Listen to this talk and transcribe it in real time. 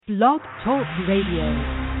Blog Talk Radio.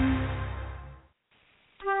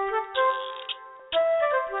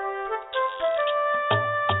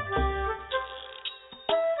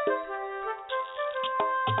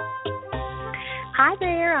 Hi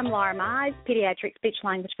there, I'm Laura Mize, pediatric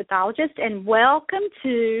speech-language pathologist, and welcome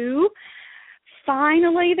to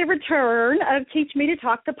finally the return of Teach Me to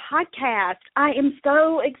Talk, the podcast. I am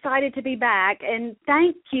so excited to be back, and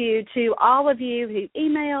thank you to all of you who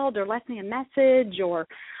emailed or left me a message or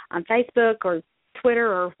on Facebook or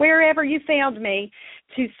Twitter or wherever you found me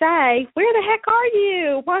to say, where the heck are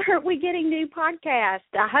you? Why aren't we getting new podcasts?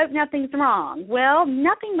 I hope nothing's wrong. Well,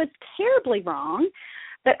 nothing was terribly wrong.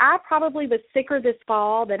 But I probably was sicker this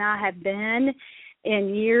fall than I have been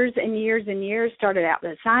in years and years and years. Started out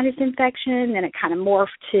with a sinus infection, then it kind of morphed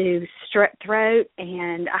to strep throat,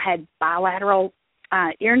 and I had bilateral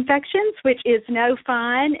ear infections, which is no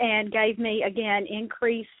fun and gave me, again,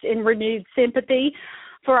 increase in renewed sympathy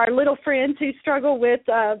for our little friends who struggle with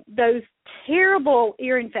those terrible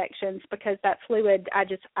ear infections because that fluid, I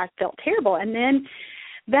felt terrible. And then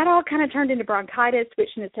that all kind of turned into bronchitis, which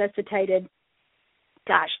necessitated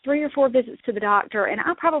 3 or 4 visits to the doctor, and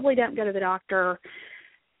I probably don't go to the doctor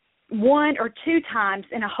 1 or 2 times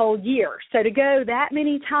in a whole year. So to go that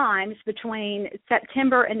many times between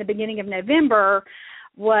September and the beginning of November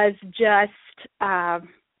was just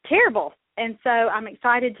terrible. And so I'm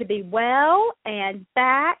excited to be well and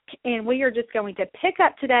back, and we are just going to pick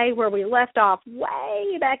up today where we left off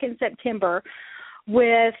way back in September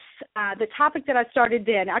with the topic that I started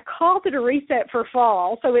then. I called it a reset for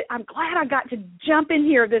fall, so I'm glad I got to jump in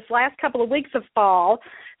here this last couple of weeks of fall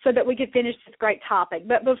so that we could finish this great topic.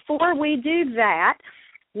 But before we do that,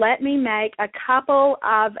 let me make a couple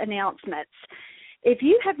of announcements. If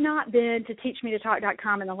you have not been to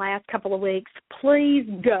teachmetotalk.com in the last couple of weeks, please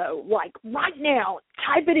go, like right now,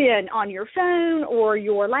 type it in on your phone or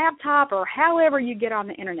your laptop or however you get on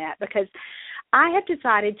the internet, because I have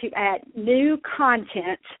decided to add new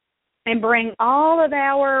content and bring all of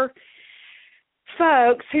our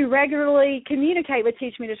folks who regularly communicate with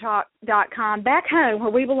teachmetotalk.com back home where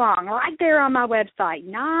we belong, right there on my website,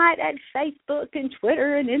 not at Facebook and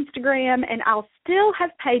Twitter and Instagram. And I'll still have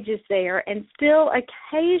pages there and still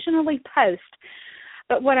occasionally post.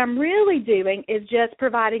 But what I'm really doing is just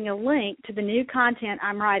providing a link to the new content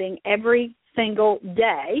I'm writing every single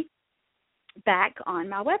day back on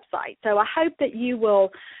my website. So I hope that you will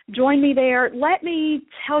join me there. Let me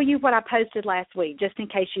tell you what I posted last week, just in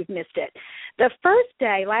case you've missed it. The first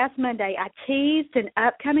day, last Monday, I teased an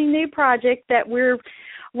upcoming new project that we're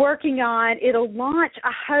working on. It'll launch,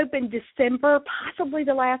 I hope, in December, possibly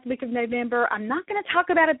the last week of November. I'm not going to talk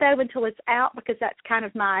about it, though, until it's out, because that's kind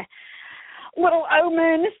of my little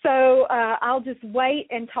omen, so I'll just wait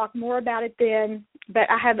and talk more about it then. But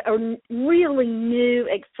I have a really new,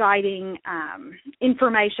 exciting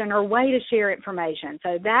information or way to share information,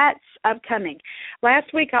 so that's upcoming.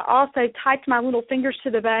 Last week I also typed my little fingers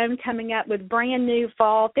to the bone coming up with brand new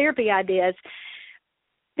fall therapy ideas.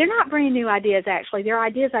 They're not brand new ideas, actually. They're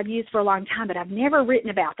ideas I've used for a long time, but I've never written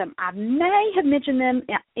about them. I may have mentioned them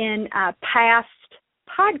in past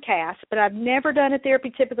podcast, but I've never done a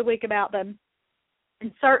therapy tip of the week about them.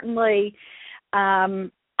 And certainly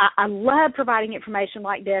I love providing information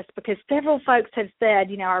like this because several folks have said,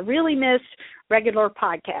 I really missed regular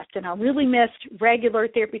podcasts and I really missed regular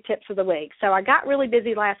therapy tips of the week. So I got really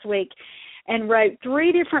busy last week and wrote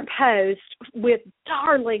 3 different posts with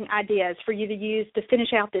darling ideas for you to use to finish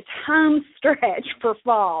out this home stretch for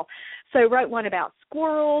fall. So wrote one about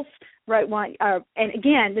squirrels, wrote one, and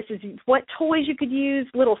again, this is what toys you could use,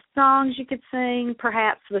 little songs you could sing,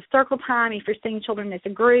 perhaps the circle time if you're seeing children as a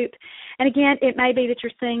group. And again, it may be that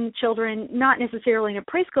you're seeing children not necessarily in a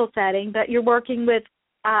preschool setting, but you're working with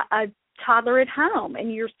a toddler at home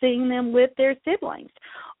and you're seeing them with their siblings,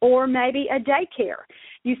 or maybe a daycare.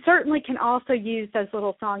 You certainly can also use those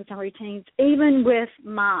little songs and routines even with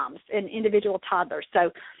moms and individual toddlers.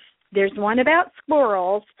 So there's one about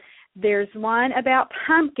squirrels. There's one about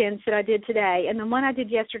pumpkins that I did today, and the one I did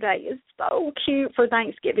yesterday is so cute for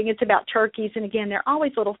Thanksgiving. It's about turkeys, and again, they're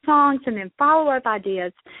always little songs and then follow-up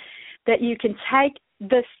ideas that you can take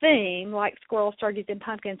the theme, like squirrels, turkeys, and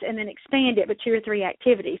pumpkins, and then expand it with 2 or 3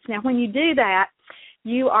 activities. Now, when you do that,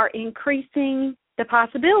 you are increasing the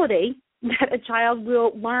possibility that a child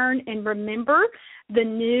will learn and remember the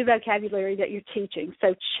new vocabulary that you're teaching.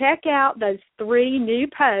 So check out those 3 new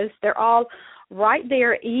posts. They're all right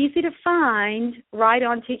there, easy to find, right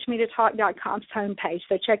on teachmetotalk.com's homepage.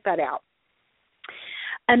 So check that out.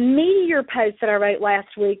 A meteor post that I wrote last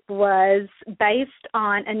week was based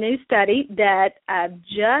on a new study that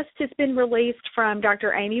just has been released from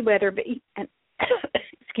Dr. Amy Weatherby. And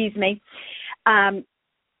And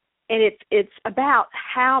it's about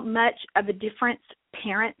how much of a difference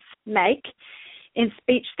parents make in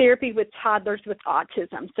speech therapy with toddlers with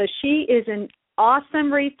autism. So she is an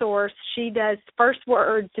awesome resource. She does first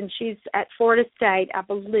words, and she's at Florida State, I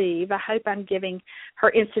believe. I hope I'm giving her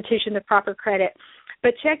institution the proper credit.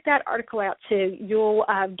 But check that article out, too. You'll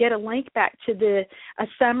get a link back to a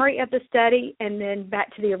summary of the study and then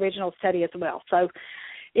back to the original study as well. So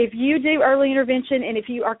if you do early intervention and if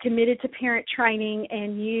you are committed to parent training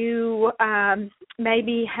and you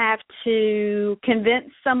maybe have to convince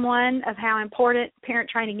someone of how important parent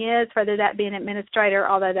training is, whether that be an administrator,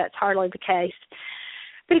 although that's hardly the case,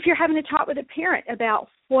 but if you're having to talk with a parent about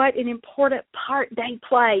what an important part they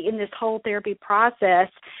play in this whole therapy process,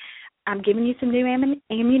 I'm giving you some new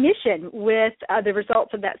ammunition with the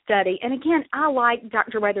results of that study. And again, I like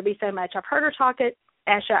Dr. Weatherby so much. I've heard her talk at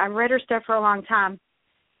ASHA. I've read her stuff for a long time.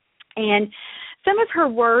 And some of her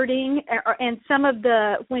wording and some of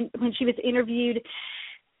when she was interviewed,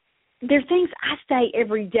 they're things I say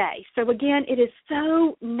every day. So, again, it is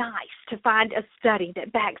so nice to find a study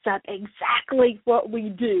that backs up exactly what we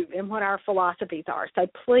do and what our philosophies are. So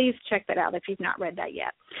please check that out if you've not read that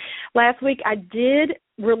yet. Last week I did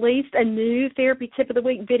release a new Therapy Tip of the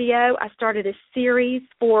Week video. I started a series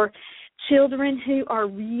for children who are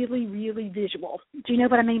really, really visual. Do you know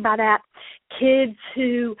what I mean by that? Kids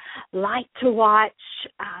who like to watch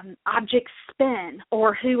objects spin,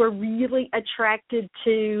 or who are really attracted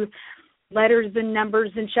to letters and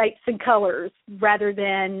numbers and shapes and colors rather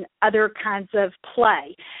than other kinds of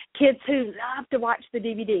play. Kids who love to watch the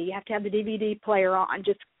DVD. You have to have the DVD player on,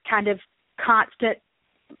 just kind of constant,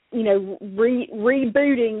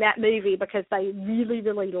 rebooting that movie because they really,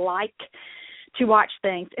 really like to watch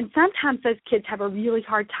things. And sometimes those kids have a really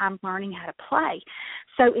hard time learning how to play.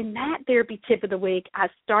 So in that Therapy Tip of the Week, I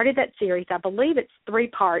started that series. I believe it's 3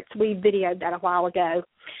 parts. We videoed that a while ago.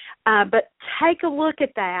 But take a look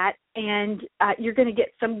at that, and you're going to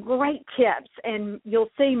get some great tips. And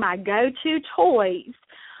you'll see my go-to toys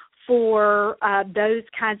for those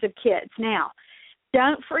kinds of kids. Now,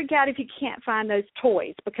 don't freak out if you can't find those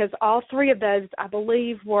toys, because all 3 of those, I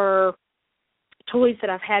believe, were toys that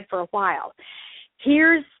I've had for a while.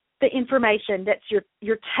 Here's the information that's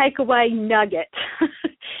your takeaway nugget.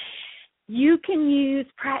 You can use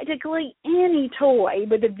practically any toy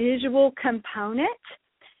with a visual component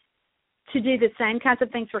to do the same kinds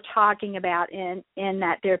of things we're talking about in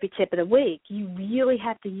that Therapy Tip of the Week. You really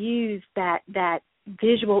have to use that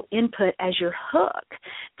visual input as your hook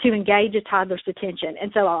to engage a toddler's attention.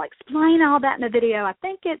 And so I'll explain all that in the video. I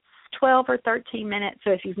think it's 12 or 13 minutes.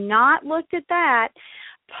 So if you've not looked at that,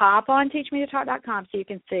 pop on teachmetotalk.com so you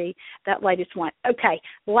can see that latest one. Okay,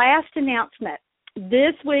 last announcement.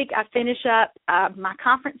 This week I finish up my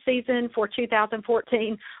conference season for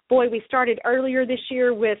 2014. Boy, we started earlier this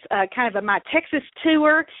year with kind of my Texas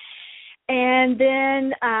tour. And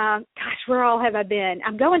then, where all have I been?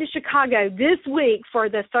 I'm going to Chicago this week for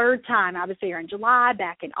the 3rd time. I was there in July,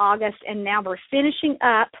 back in August, and now we're finishing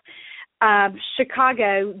up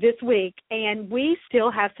Chicago this week, and we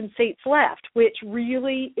still have some seats left, which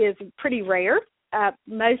really is pretty rare.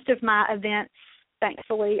 Most of my events,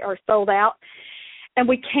 thankfully, are sold out, and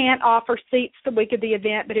we can't offer seats the week of the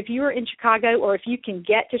event. But if you are in Chicago, or if you can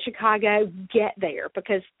get to Chicago, get there,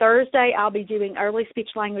 because Thursday I'll be doing early speech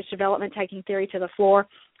language development, taking theory to the floor,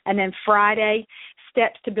 and then Friday,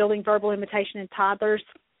 steps to building verbal imitation in toddlers.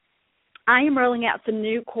 I am rolling out some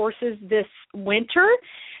new courses this winter,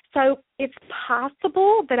 so it's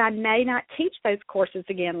possible that I may not teach those courses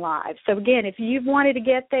again live. So, again, if you've wanted to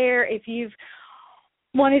get there, if you've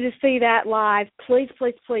wanted to see that live, please,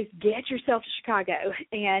 please, please get yourself to Chicago,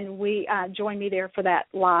 and join me there for that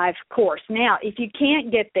live course. Now, if you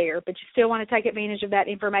can't get there, but you still want to take advantage of that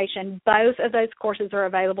information, both of those courses are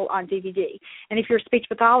available on DVD. And if you're a speech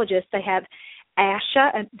pathologist, they have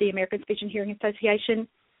ASHA, the American Speech and Hearing Association,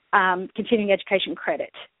 continuing education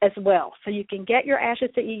credit as well. So you can get your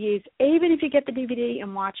ASHAs that you use, even if you get the DVD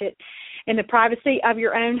and watch it in the privacy of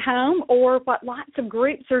your own home, or what lots of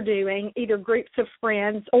groups are doing, either groups of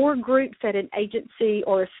friends or groups at an agency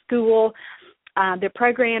or a school. The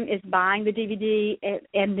program is buying the DVD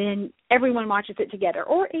and then everyone watches it together,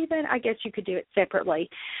 or even, I guess you could do it separately.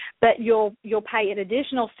 But you'll pay an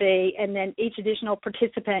additional fee, and then each additional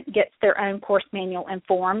participant gets their own course manual and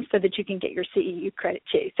form so that you can get your CEU credit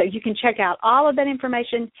too. So you can check out all of that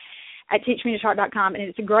information at teachmetotalk.com, and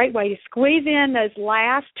it's a great way to squeeze in those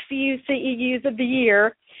last few CEUs of the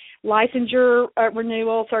year, licensure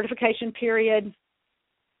renewal, certification period,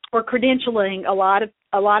 or credentialing. A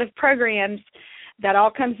lot of programs that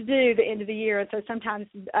all comes due the end of the year. And so sometimes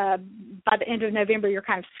by the end of November, you're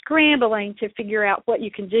kind of scrambling to figure out what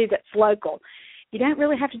you can do that's local. You don't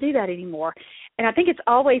really have to do that anymore. And I think it's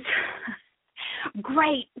always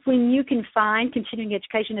great when you can find continuing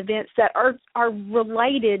education events that are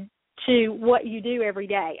related to what you do every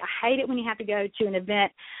day. I hate it when you have to go to an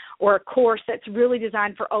event or a course that's really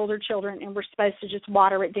designed for older children and we're supposed to just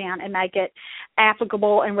water it down and make it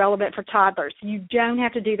applicable and relevant for toddlers. You don't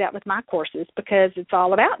have to do that with my courses because it's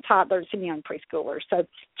all about toddlers and young preschoolers. So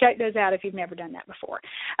check those out if you've never done that before.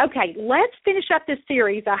 Okay, let's finish up this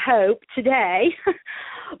series, I hope, today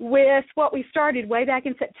with what we started way back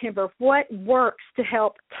in September, what works to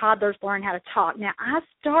help toddlers learn how to talk. Now, I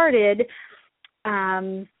started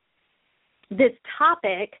this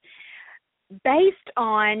topic based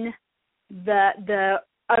on the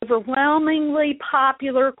overwhelmingly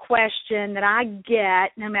popular question that I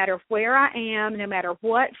get no matter where I am, no matter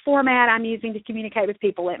what format I'm using to communicate with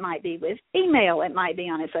people. It might be with email, it might be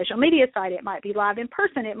on a social media site, it might be live in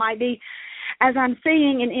person, it might be as I'm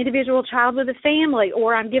seeing an individual child with a family,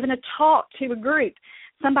 or I'm giving a talk to a group.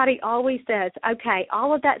 Somebody always says, okay,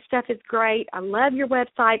 all of that stuff is great. I love your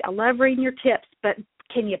website. I love reading your tips, but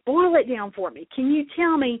can you boil it down for me? Can you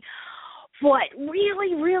tell me what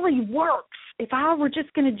really, really works? If I were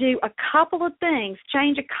just going to do a couple of things,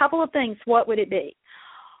 change a couple of things, what would it be?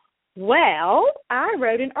 Well, I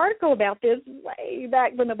wrote an article about this way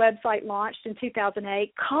back when the website launched in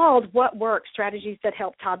 2008 called What Works? Strategies that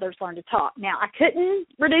Help Toddlers Learn to Talk. Now, I couldn't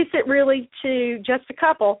reduce it really to just a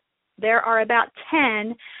couple. There are about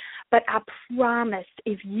 10, but I promise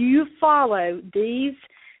if you follow these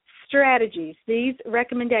strategies, these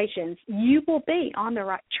recommendations, you will be on the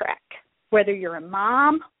right track. Whether you're a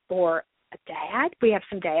mom or a dad, we have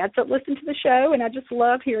some dads that listen to the show, and I just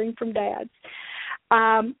love hearing from dads,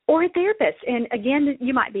 or a therapist. And again,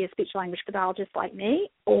 you might be a speech-language pathologist like me,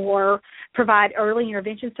 or provide early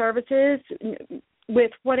intervention services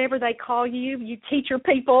with whatever they call you. You teach your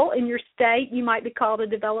people in your state. You might be called a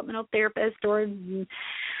developmental therapist or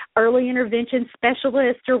early intervention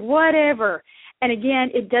specialist or whatever. And again,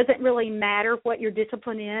 it doesn't really matter what your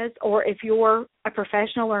discipline is or if you're a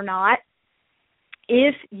professional or not.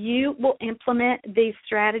 If you will implement these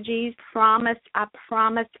strategies, I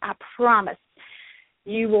promise,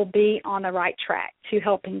 you will be on the right track to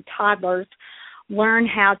helping toddlers learn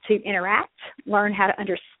how to interact, learn how to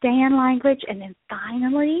understand language, and then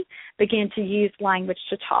finally begin to use language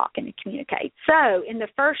to talk and to communicate. So in the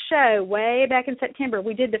first show, way back in September,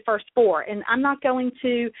 we did the first 4, and I'm not going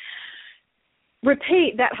to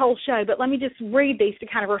repeat that whole show, but let me just read these to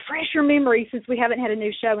kind of refresh your memory since we haven't had a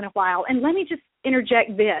new show in a while. And let me just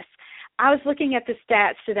interject this. I was looking at the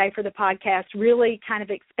stats today for the podcast, really kind of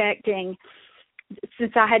expecting,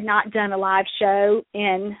 since I had not done a live show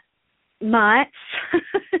in months,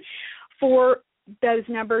 for those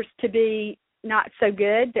numbers to be not so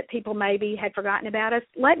good, that people maybe had forgotten about us.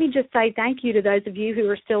 Let me just say thank you to those of you who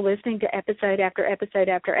are still listening to episode after episode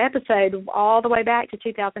after episode, all the way back to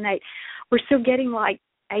 2008. We're still getting like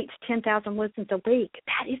 8,000 to 10,000 listens a week.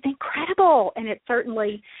 That is incredible, and it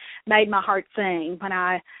certainly made my heart sing when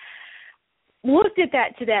I looked at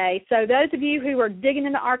that today. So those of you who are digging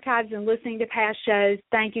in the archives and listening to past shows,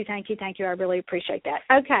 thank you, thank you, thank you. I really appreciate that.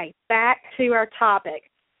 Okay, back to our topic.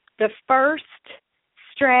 The first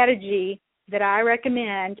strategy that I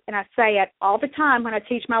recommend, and I say it all the time when I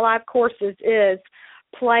teach my live courses, is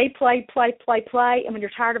play, play, play, play, play, and when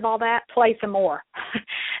you're tired of all that, play some more.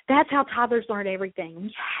 That's how toddlers learn everything.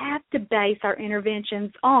 We have to base our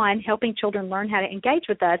interventions on helping children learn how to engage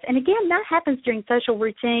with us. And again, that happens during social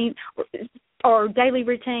routine or daily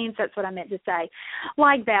routines. That's what I meant to say,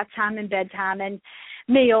 like bath time and bedtime and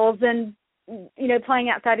meals and, you know, playing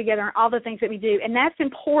outside together and all the things that we do. And that's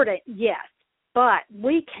important, yes. But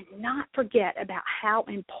we cannot forget about how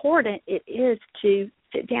important it is to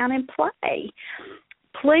sit down and play.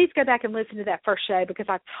 Please go back and listen to that first show because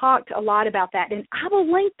I talked a lot about that. And I will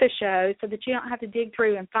link the show so that you don't have to dig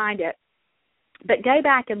through and find it. But go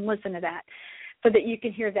back and listen to that so that you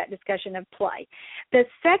can hear that discussion of play. The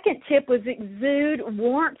second tip was exude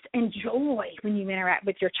warmth and joy when you interact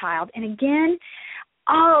with your child. And again,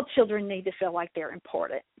 all children need to feel like they're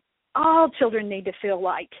important. All children need to feel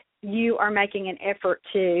like you are making an effort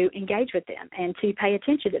to engage with them and to pay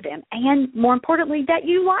attention to them, and more importantly, that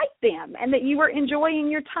you like them and that you are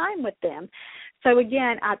enjoying your time with them. So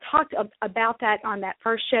again, I talked about that on that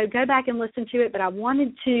first show. Go back and listen to it, but I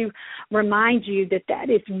wanted to remind you that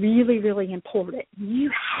that is really, really important.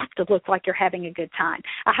 You have to look like you're having a good time.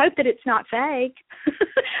 I hope that it's not fake.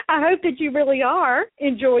 I hope that you really are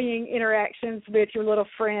enjoying interactions with your little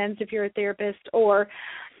friends if you're a therapist, or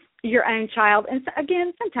your own child. And so,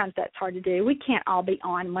 again, sometimes that's hard to do. We can't all be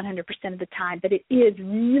on 100% of the time, but it is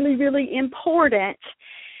really, really important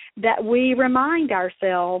that we remind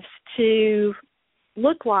ourselves to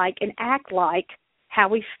look like and act like how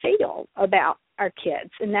we feel about our kids,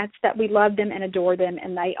 and that's that we love them and adore them,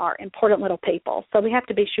 and they are important little people. So we have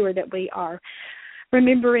to be sure that we are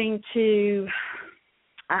remembering to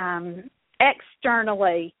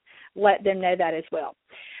externally let them know that as well.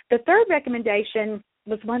 The third recommendation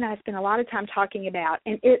was one I spent a lot of time talking about,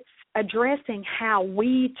 and it's addressing how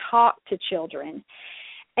we talk to children.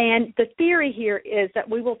 And the theory here is that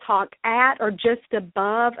we will talk at or just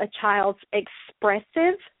above a child's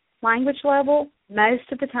expressive language level most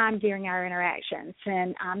of the time during our interactions.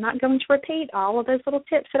 And I'm not going to repeat all of those little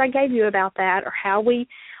tips that I gave you about that or how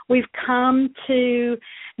we've come to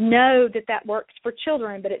know that works for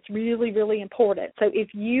children, but it's really, really important. So if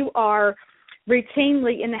you are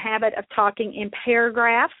routinely in the habit of talking in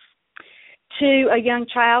paragraphs to a young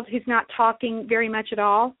child who's not talking very much at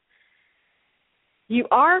all, you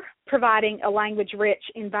are providing a language-rich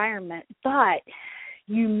environment, but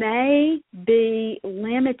you may be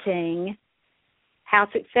limiting how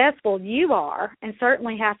successful you are and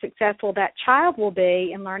certainly how successful that child will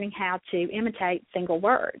be in learning how to imitate single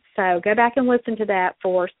words. So go back and listen to that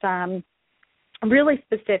for some really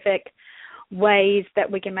specific ways that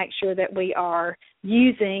we can make sure that we are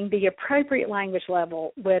using the appropriate language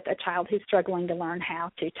level with a child who's struggling to learn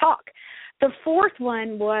how to talk. The fourth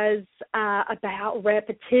one was about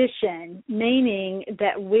repetition, meaning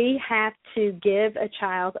that we have to give a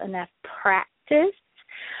child enough practice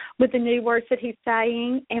with the new words that he's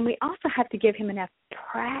saying, and we also have to give him enough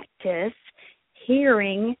practice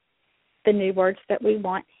hearing the new words that we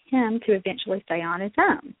want him to eventually say on his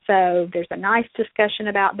own. So there's a nice discussion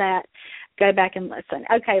about that. Go back and listen.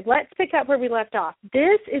 Okay, let's pick up where we left off.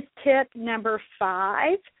 This is tip number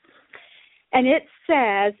 5. And it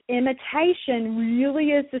says imitation really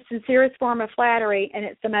is the sincerest form of flattery, and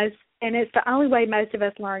it's the only way most of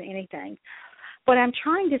us learn anything. What I'm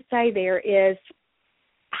trying to say there is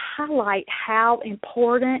highlight how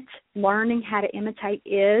important learning how to imitate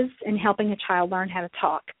is in helping a child learn how to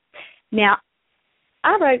talk. Now,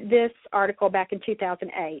 I wrote this article back in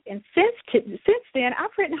 2008, and since then I've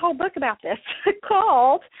written a whole book about this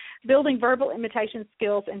called Building Verbal Imitation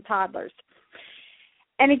Skills in Toddlers.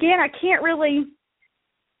 And again, I can't really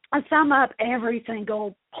sum up every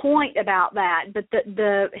single point about that, but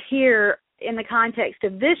the here in the context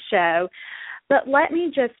of this show, but let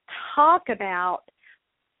me just talk about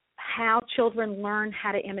how children learn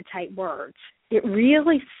how to imitate words. It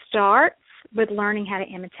really starts with learning how to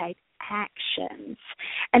imitate actions,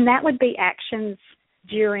 and that would be actions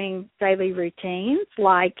during daily routines,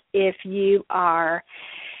 like if you are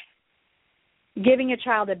giving a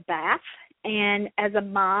child a bath. And as a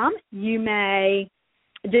mom, you may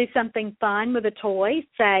do something fun with a toy,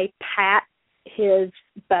 say pat his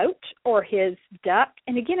boat or his duck.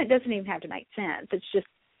 And again, it doesn't even have to make sense. It's just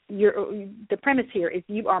the premise here is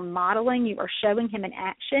you are modeling, you are showing him an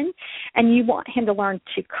action, and you want him to learn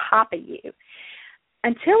to copy you.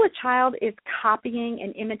 Until a child is copying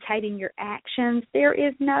and imitating your actions, there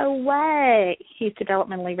is no way he's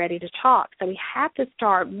developmentally ready to talk. So we have to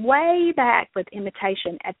start way back with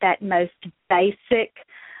imitation at that most basic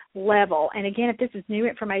level. And again, if this is new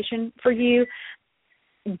information for you,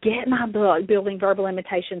 get my book, Building Verbal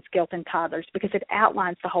Imitation Skills in Toddlers, because it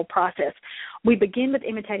outlines the whole process. We begin with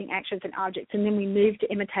imitating actions and objects, and then we move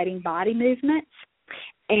to imitating body movements.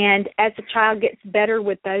 And as the child gets better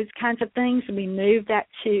with those kinds of things, we move that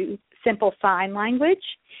to simple sign language.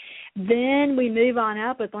 Then we move on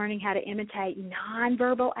up with learning how to imitate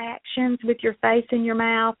nonverbal actions with your face and your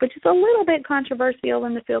mouth, which is a little bit controversial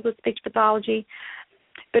in the field of speech pathology.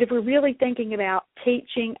 But if we're really thinking about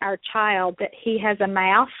teaching our child that he has a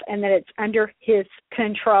mouth and that it's under his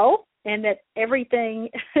control and that everything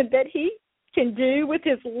that he can do with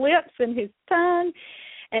his lips and his tongue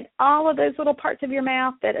and all of those little parts of your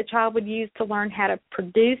mouth that a child would use to learn how to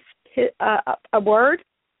produce a word,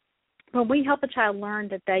 when we help a child learn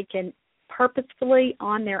that they can purposefully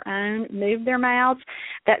on their own move their mouths,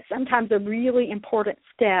 that's sometimes a really important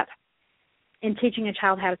step in teaching a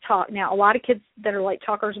child how to talk. Now, a lot of kids that are late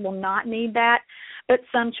talkers will not need that, but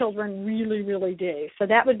some children really, really do. So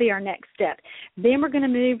that would be our next step. Then we're going to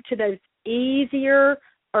move to those easier,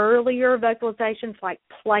 earlier vocalizations like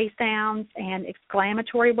play sounds and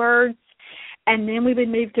exclamatory words. And then we would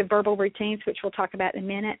move to verbal routines, which we'll talk about in a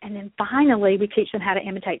minute. And then finally, we teach them how to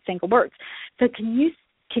imitate single words. So can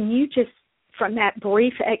you just, from that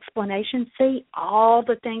brief explanation, see all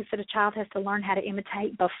the things that a child has to learn how to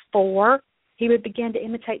imitate before he would begin to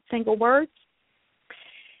imitate single words?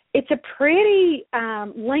 it's a pretty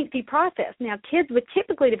lengthy process. Now, kids with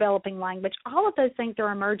typically developing language, all of those things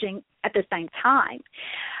are emerging at the same time.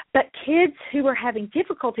 But kids who are having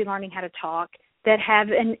difficulty learning how to talk, that have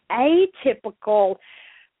an atypical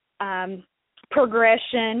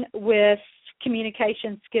progression with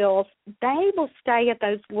communication skills, they will stay at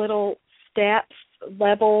those little steps,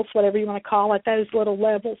 levels, whatever you want to call it, those little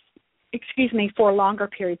levels, for longer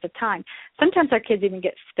periods of time. Sometimes our kids even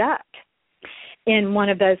get stuck in one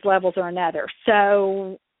of those levels or another.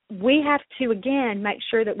 So we have to, again, make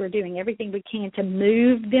sure that we're doing everything we can to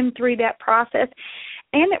move them through that process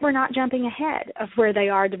and that we're not jumping ahead of where they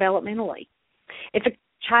are developmentally. If a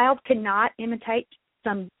child cannot imitate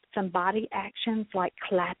some body actions like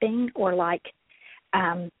clapping or like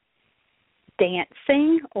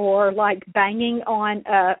dancing or like banging on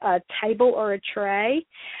a table or a tray,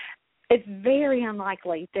 it's very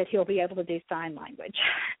unlikely that he'll be able to do sign language.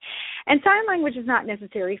 And sign language is not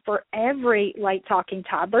necessary for every late-talking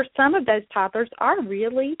toddler. Some of those toddlers are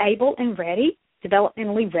really able and ready,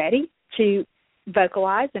 developmentally ready to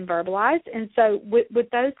vocalize and verbalize. And so with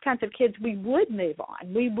those kinds of kids, we would move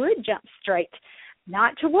on. We would jump straight,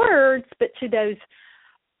 not to words, but to those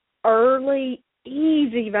early,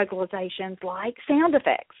 easy vocalizations like sound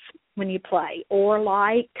effects when you play, or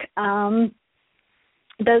like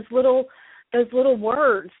those little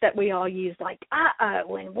words that we all use, like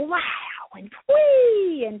uh-oh and wow and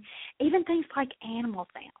whee, and even things like animal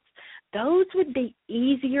sounds. Those would be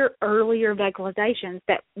easier, earlier vocalizations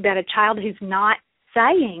that a child who's not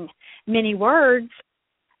saying many words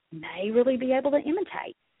may really be able to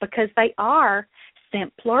imitate, because they are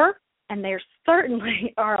simpler and they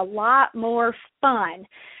certainly are a lot more fun.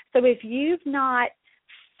 So if you've not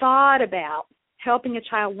thought about helping a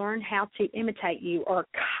child learn how to imitate you or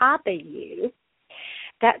copy you,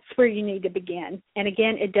 that's where you need to begin. And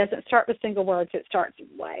again, it doesn't start with single words. It starts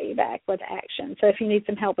way back with action. So if you need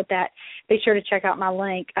some help with that, be sure to check out my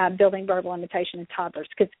link, Building Verbal Imitation in Toddlers,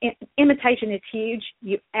 because imitation is huge.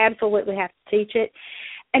 You absolutely have to teach it.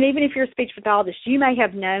 And even if you're a speech pathologist, you may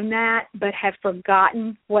have known that but have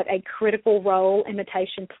forgotten what a critical role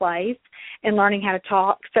imitation plays in learning how to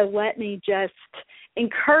talk. So let me just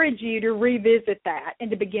encourage you to revisit that and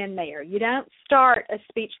to begin there. You don't start a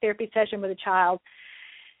speech therapy session with a child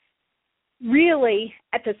really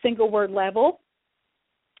at the single word level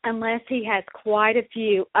unless he has quite a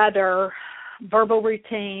few other verbal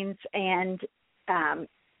routines and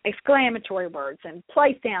exclamatory words and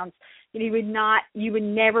play sounds. You would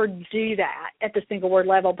never do that at the single word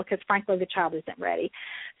level because, frankly, the child isn't ready.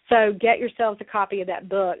 So get yourselves a copy of that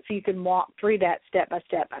book so you can walk through that step by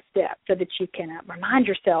step by step so that you can remind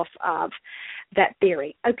yourself of that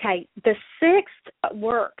theory. Okay, the sixth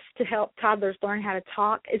works to help toddlers learn how to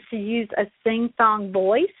talk is to use a sing-song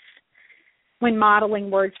voice when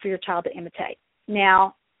modeling words for your child to imitate.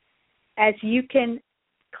 Now, as you can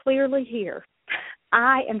clearly hear,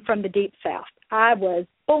 I am from the Deep South. I was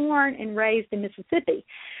born and raised in Mississippi.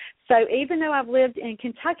 So even though I've lived in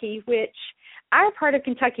Kentucky, which our part of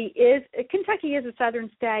Kentucky is a southern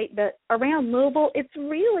state, but around Louisville, it's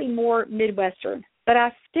really more Midwestern. But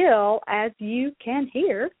I still, as you can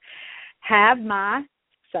hear, have my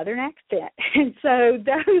southern accent. And so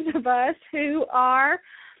those of us who are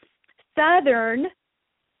southern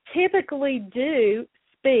typically do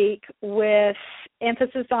speak with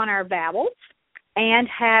emphasis on our vowels and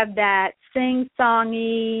have that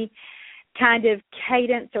sing-songy kind of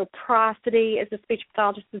cadence or prosody, as a speech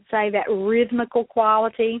pathologist would say, that rhythmical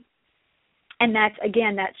quality. And that's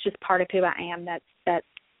just part of who I am.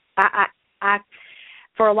 I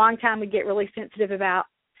for a long time would get really sensitive about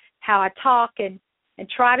how I talk and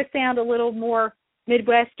try to sound a little more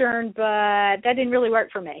Midwestern, but that didn't really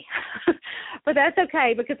work for me. But that's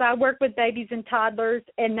okay, because I work with babies and toddlers,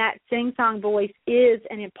 and that sing-song voice is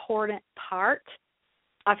an important part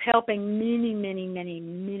of helping many, many, many,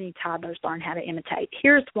 many toddlers learn how to imitate.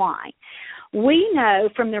 Here's why. We know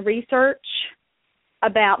from the research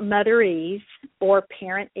about motherese or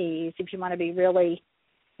parentese, if you want to be really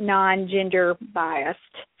non-gender biased,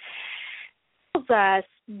 tells us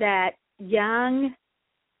that young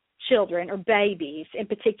children, or babies in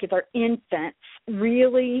particular, infants,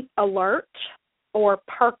 really alert or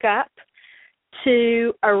perk up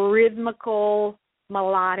to a rhythmical,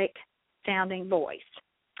 melodic sounding voice.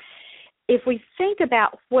 If we think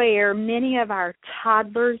about where many of our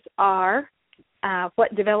toddlers are,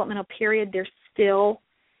 what developmental period they're still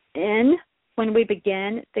in when we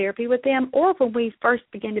begin therapy with them, or when we first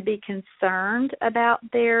begin to be concerned about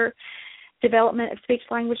their development of speech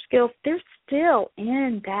language skills, they're still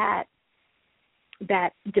in that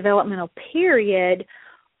developmental period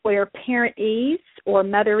where parent-ese or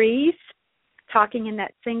mother-ese, talking in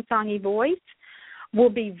that sing-songy voice, will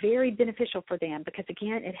be very beneficial for them because,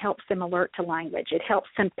 again, it helps them alert to language. It helps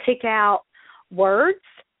them pick out words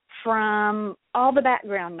from all the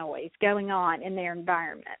background noise going on in their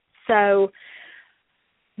environment. So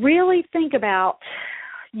really think about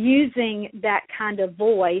using that kind of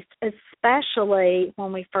voice, especially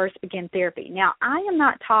when we first begin therapy. Now, I am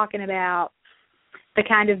not talking about the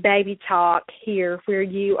kind of baby talk here where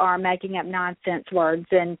you are making up nonsense words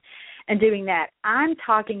and doing that. I'm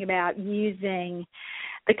talking about using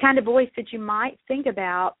the kind of voice that you might think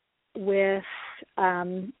about with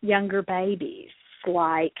younger babies,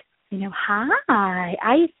 like, hi,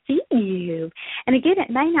 I see you. And again, it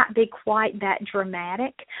may not be quite that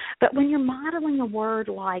dramatic, but when you're modeling a word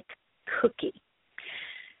like cookie,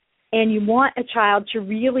 and you want a child to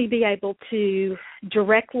really be able to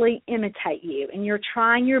directly imitate you, and you're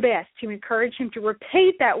trying your best to encourage him to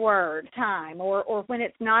repeat that word time, or when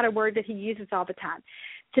it's not a word that he uses all the time,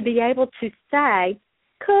 to be able to say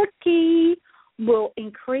cookie will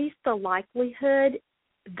increase the likelihood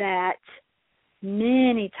that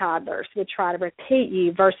many toddlers would try to repeat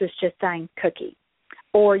you versus just saying cookie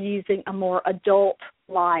or using a more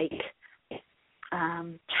adult-like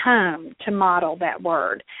tone to model that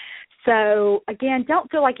word. So, again, don't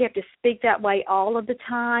feel like you have to speak that way all of the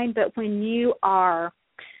time, but when you are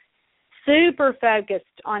super focused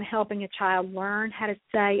on helping a child learn how to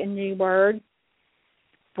say a new word,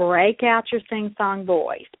 break out your sing-song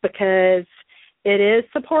voice, because it is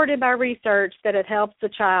supported by research that it helps the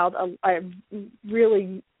child, a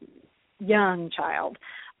really young child,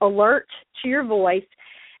 alert to your voice.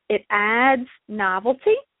 It adds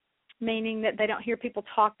novelty, meaning that they don't hear people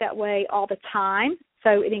talk that way all the time.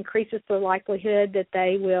 So it increases the likelihood that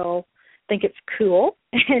they will think it's cool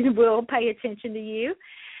and will pay attention to you.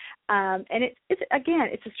 And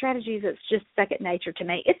it's a strategy that's just second nature to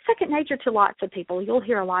me. It's second nature to lots of people. You'll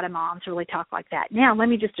hear a lot of moms really talk like that. Now, let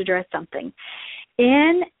me just address something.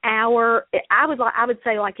 I would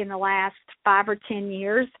say like in the last 5 or 10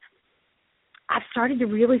 years, I've started to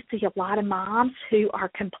really see a lot of moms who are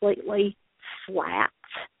completely flat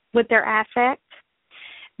with their affect,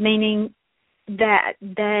 meaning that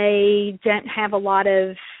they don't have a lot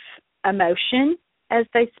of emotion as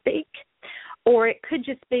they speak. Or it could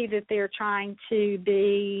just be that they're trying to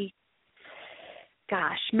be,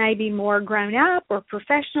 maybe more grown up or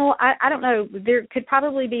professional. I don't know. There could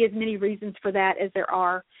probably be as many reasons for that as there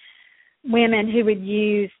are women who would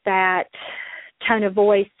use that tone of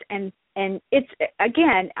voice. And it's,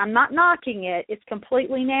 again, I'm not knocking it. It's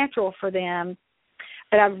completely natural for them.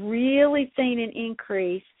 But I've really seen an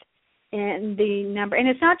increase in the number, and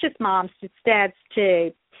it's not just moms, it's dads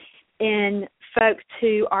too, in folks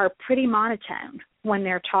who are pretty monotone when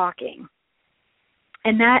they're talking.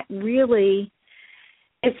 And that really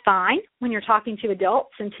is fine when you're talking to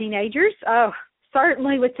adults and teenagers. Oh,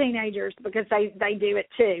 certainly with teenagers, because they do it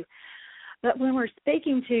too. But when we're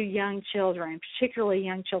speaking to young children, particularly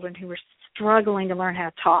young children who are struggling to learn how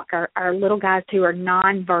to talk, our little guys who are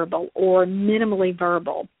nonverbal or minimally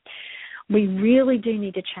verbal, we really do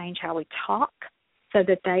need to change how we talk so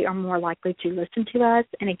that they are more likely to listen to us,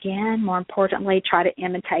 and again, more importantly, try to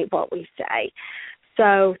imitate what we say.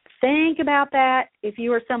 So think about that. If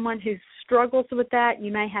you are someone who struggles with that, you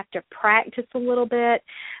may have to practice a little bit.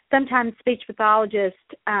 Sometimes speech pathologists,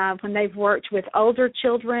 when they've worked with older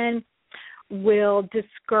children, will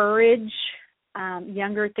discourage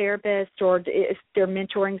younger therapists, or if they're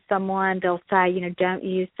mentoring someone, they'll say, don't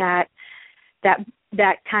use that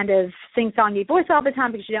kind of sing-songy voice all the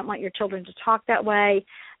time because you don't want your children to talk that way.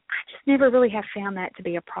 I just never really have found that to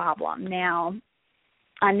be a problem. Now,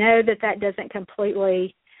 I know that doesn't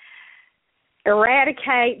completely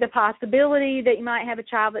eradicate the possibility that you might have a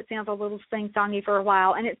child that sounds a little sing-songy for a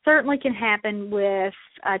while, and it certainly can happen with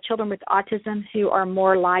children with autism who are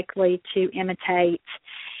more likely to imitate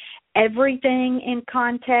everything in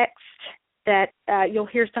context. That you'll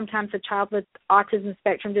hear sometimes a child with autism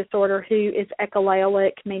spectrum disorder who is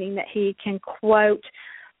echolalic, meaning that he can quote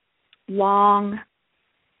long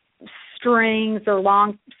strings or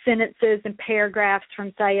long sentences and paragraphs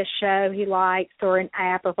from, say, a show he likes or an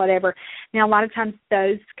app or whatever. Now, a lot of times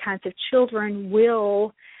those kinds of children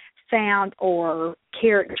will sound or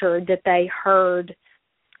character that they heard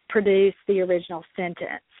produce the original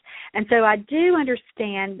sentence. And so I do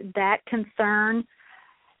understand that concern,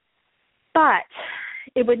 but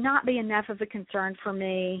it would not be enough of a concern for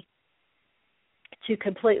me to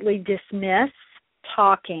completely dismiss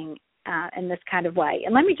talking in this kind of way.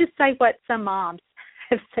 And let me just say what some moms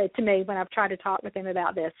have said to me when I've tried to talk with them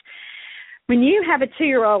about this. When you have a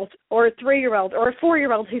 2-year-old or a 3-year-old or a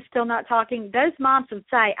 4-year-old who's still not talking, those moms would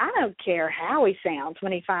say, I don't care how he sounds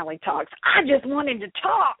when he finally talks. I just want him to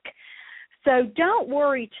talk. So don't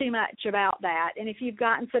worry too much about that. And if you've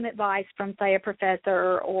gotten some advice from, say, a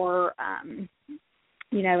professor or,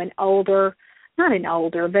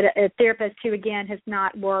 but a therapist who, again, has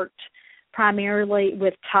not worked primarily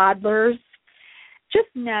with toddlers, just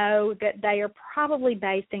know that they are probably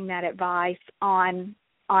basing that advice on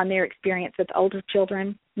their experience with older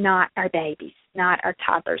children, not our babies, not our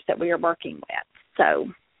toddlers that we are working with. So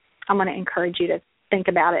I'm going to encourage you to think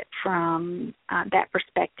about it from that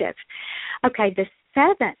perspective. Okay, the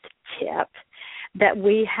 7th tip that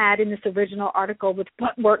we had in this original article with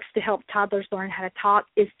what works to help toddlers learn how to talk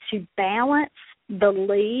is to balance the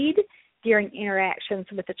lead during interactions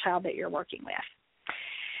with the child that you're working with.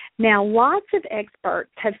 Now, lots of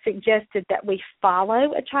experts have suggested that we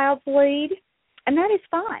follow a child's lead, and that is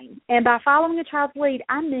fine. And by following a child's lead,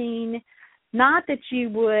 I mean not that you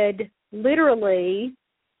would literally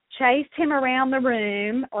chase him around the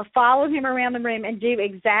room or follow him around the room and do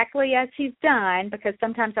exactly as he's done, because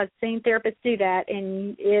sometimes I've seen therapists do that,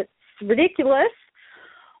 and it's ridiculous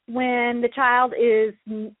when the child is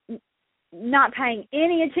not paying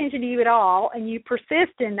any attention to you at all and you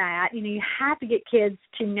persist in that. You have to get kids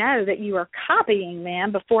to know that you are copying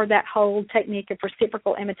them before that whole technique of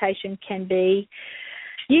reciprocal imitation can be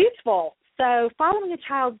useful. So following a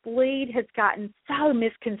child's lead has gotten so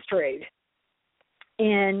misconstrued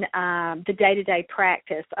in the day-to-day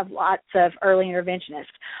practice of lots of early interventionists.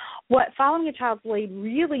 What following a child's lead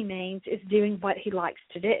really means is doing what he likes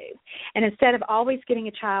to do. And instead of always getting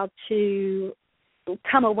a child to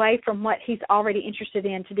come away from what he's already interested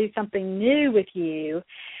in to do something new with you,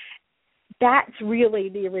 that's really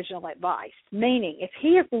the original advice. Meaning, if he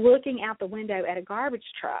is looking out the window at a garbage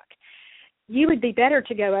truck, you would be better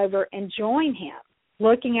to go over and join him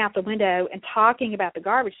looking out the window and talking about the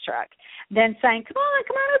garbage truck than saying, come on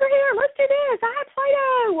over here, let's do this, I have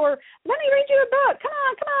Play-Doh, or let me read you a book, come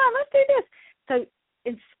on, let's do this. So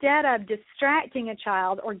instead of distracting a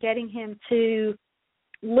child or getting him to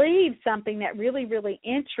leave something that really, really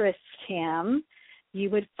interests him, you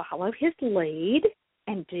would follow his lead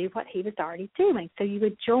and do what he was already doing. So you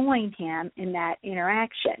would join him in that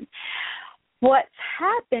interaction. What's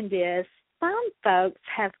happened is some folks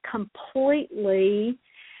have completely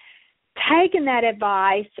taken that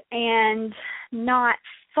advice and not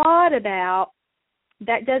thought about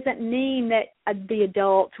that doesn't mean that the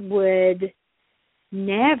adult would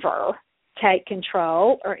never take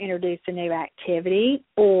control or introduce a new activity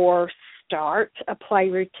or start a play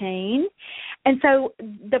routine. And so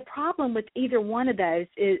the problem with either one of those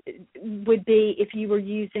would be if you were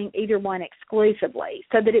using either one exclusively,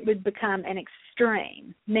 so that it would become an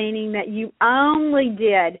extreme, meaning that you only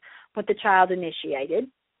did what the child initiated,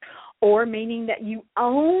 or meaning that you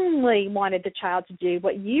only wanted the child to do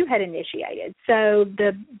what you had initiated. So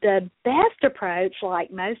the best approach,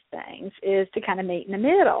 like most things, is to kind of meet in the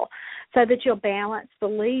middle so that you'll balance the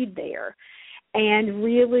lead there and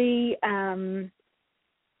really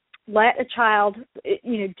let a child,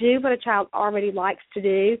 do what a child already likes to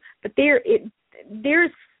do. But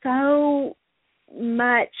there's so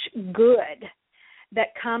much good that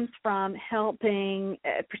comes from helping,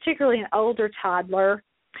 particularly an older toddler,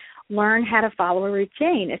 learn how to follow a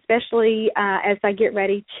routine, especially as they get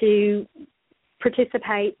ready to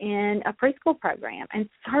participate in a preschool program. And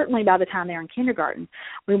certainly by the time they're in kindergarten,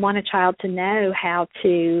 we want a child to know how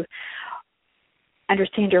to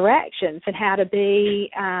understand directions and how to be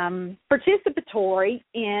participatory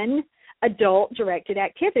in adult-directed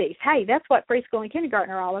activities. Hey, that's what preschool and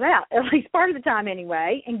kindergarten are all about, at least part of the time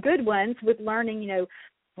anyway, and good ones with learning,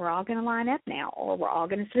 we're all going to line up now, or we're all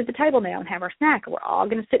going to sit at the table now and have our snack, or we're all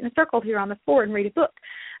going to sit in a circle here on the floor and read a book,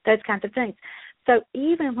 those kinds of things. So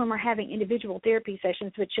even when we're having individual therapy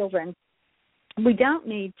sessions with children, we don't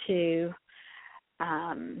need to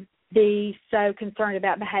be so concerned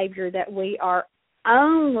about behavior that we are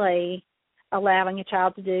only allowing a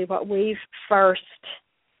child to do what we've first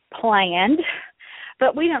planned,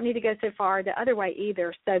 but we don't need to go so far the other way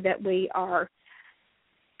either, so that we are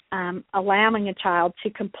allowing a child to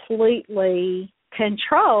completely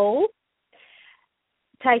control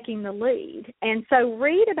taking the lead. And so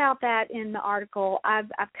read about that in the article. I've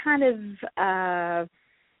kind of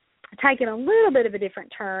taken a little bit of a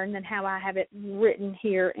different turn than how I have it written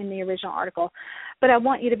here in the original article, but I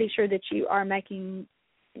want you to be sure that you are making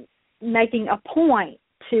a point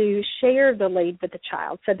to share the lead with the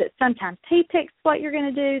child, so that sometimes he picks what you're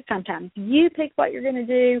going to do, sometimes you pick what you're going to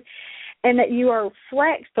do, and that you are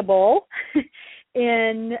flexible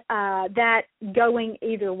in that going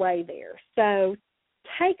either way there. So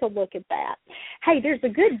take a look at that. Hey, there's a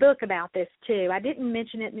good book about this, too. I didn't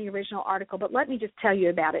mention it in the original article, but let me just tell you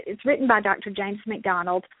about it. It's written by Dr. James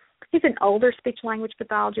McDonald. He's an older speech-language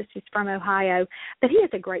pathologist. He's from Ohio, but he has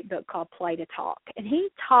a great book called Play to Talk, and he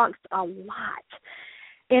talks a lot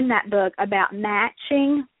in that book about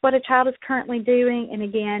matching what a child is currently doing and,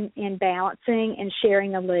 again, in balancing and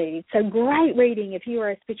sharing the lead. So great reading if you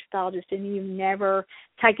are a speech pathologist and you've never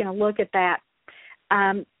taken a look at that.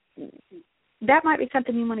 That might be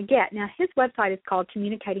something you want to get. Now, his website is called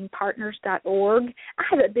communicatingpartners.org. I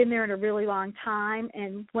haven't been there in a really long time,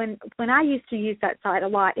 and when I used to use that site a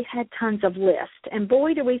lot, it had tons of lists. And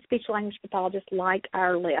boy, do we speech-language pathologists like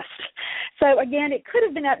our list. So, again, it could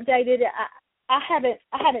have been updated. I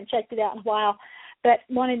haven't checked it out in a while, but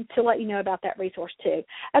wanted to let you know about that resource, too.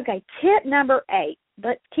 Okay, tip number 8.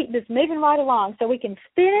 Let's keep this moving right along so we can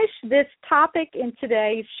finish this topic in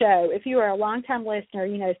today's show. If you are a longtime listener,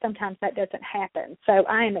 you know sometimes that doesn't happen. So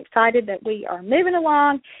I am excited that we are moving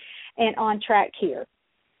along and on track here.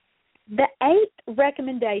 The 8th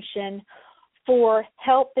recommendation for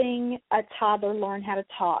helping a toddler learn how to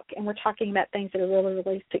talk, and we're talking about things that are really,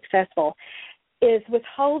 really successful, is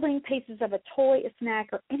withholding pieces of a toy, a snack,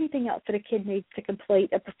 or anything else that a kid needs to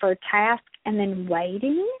complete a preferred task and then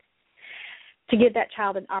waiting to give that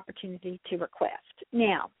child an opportunity to request.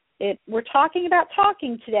 Now, we're talking about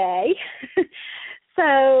talking today,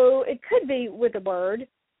 so it could be with a word,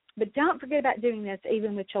 but don't forget about doing this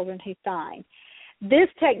even with children who sign. This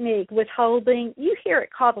technique, withholding, you hear it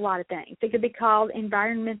called a lot of things. It could be called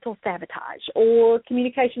environmental sabotage or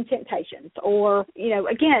communication temptations or,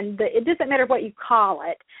 again, it doesn't matter what you call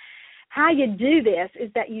it. How you do this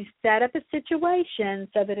is that you set up a situation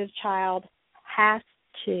so that a child has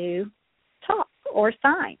to talk or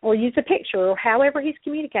sign or use a picture or however he's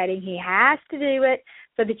communicating. He has to do it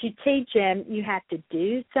so that you teach him you have to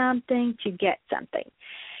do something to get something.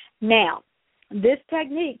 Now, this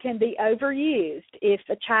technique can be overused if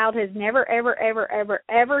a child has never, ever, ever, ever,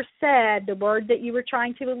 ever said the word that you were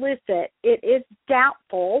trying to elicit. It is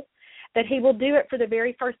doubtful that he will do it for the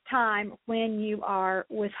very first time when you are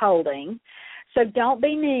withholding. So don't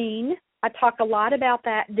be mean. I talk a lot about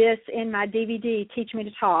this in my DVD, Teach Me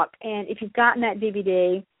to Talk. And if you've gotten that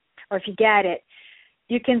DVD or if you get it,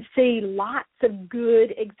 you can see lots of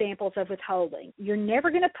good examples of withholding. You're never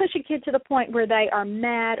going to push a kid to the point where they are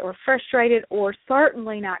mad or frustrated or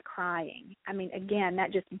certainly not crying. I mean, again,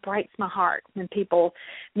 that just breaks my heart when people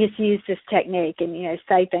misuse this technique and,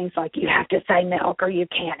 say things like you have to say milk or you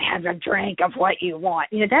can't have a drink of what you want.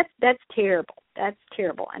 That's terrible. That's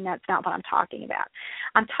terrible, and that's not what I'm talking about.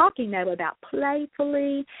 I'm talking, though, about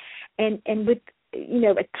playfully and with,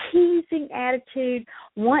 a teasing attitude.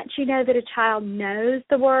 Once you know that a child knows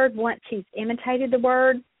the word, once he's imitated the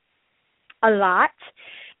word a lot,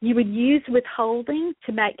 you would use withholding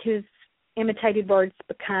to make his imitated words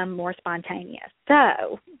become more spontaneous.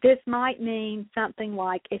 So this might mean something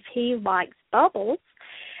like if he likes bubbles,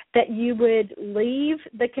 that you would leave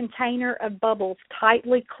the container of bubbles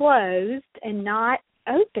tightly closed and not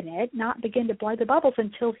open it, not begin to blow the bubbles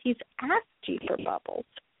until he's asked you for bubbles.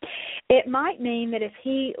 It might mean that if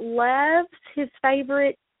he loves his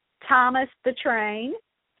favorite Thomas the Train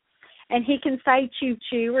and he can say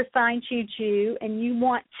choo-choo or sign choo-choo and you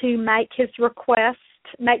want to make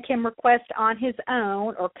him request on his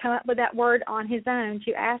own or come up with that word on his own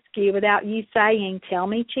to ask you without you saying, tell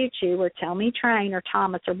me choo-choo or tell me train or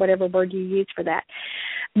Thomas or whatever word you use for that.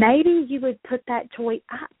 Maybe you would put that toy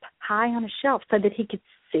up high on a shelf so that he could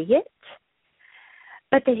see it,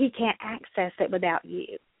 but that he can't access it without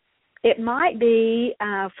you. It might be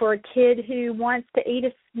for a kid who wants to eat a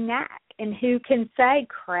snack and who can say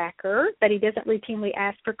cracker, but he doesn't routinely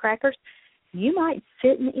ask for crackers. You might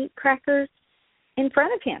sit and eat crackers in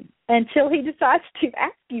front of him until he decides to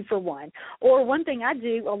ask you for one. Or one thing I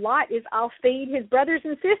do a lot is I'll feed his brothers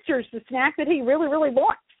and sisters the snack that he really, really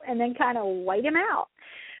wants and then kind of wait him out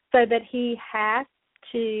so that he has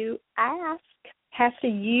to ask, has to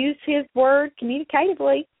use his word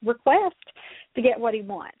communicatively, request, to get what he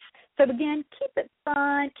wants. So, again, keep it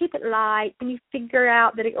fun, keep it light. When you figure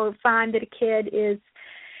out or find that a kid is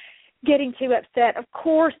getting too upset, of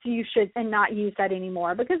course you should and not use that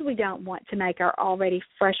anymore because we don't want to make our already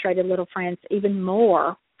frustrated little friends even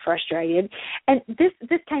more frustrated. And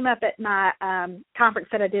this came up at my conference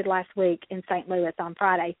that I did last week in St. Louis on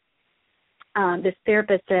Friday. This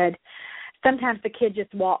therapist said sometimes the kid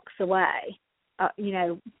just walks away.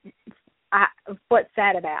 What's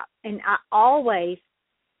that about? And I always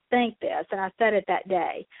think this, and I said it that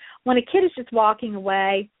day. When a kid is just walking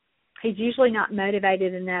away, he's usually not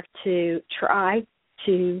motivated enough to try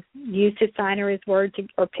to use his sign or his word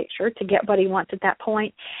or picture to get what he wants at that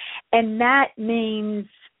point. And that means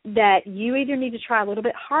that you either need to try a little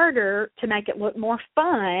bit harder to make it look more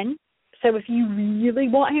fun. So if you really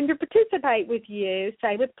want him to participate with you,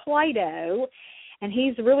 say with Play-Doh, and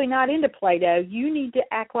he's really not into Play-Doh, you need to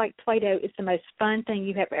act like Play-Doh is the most fun thing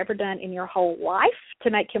you have ever done in your whole life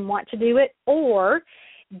to make him want to do it, or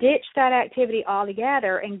ditch that activity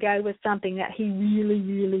altogether and go with something that he really,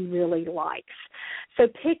 really, really likes. So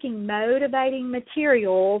picking motivating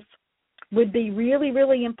materials would be really,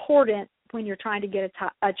 really important when you're trying to get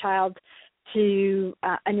a child to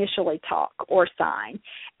initially talk or sign.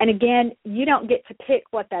 And again, you don't get to pick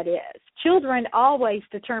what that is. Children always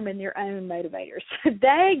determine their own motivators.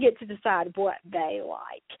 They get to decide what they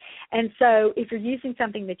like. And so if you're using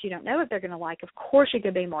something that you don't know if they're going to like, of course you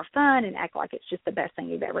could be more fun and act like it's just the best thing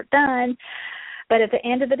you've ever done. But at the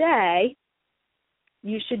end of the day,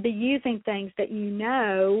 you should be using things that you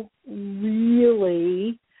know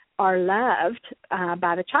really are loved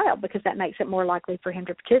by the child, because that makes it more likely for him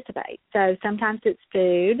to participate. So sometimes it's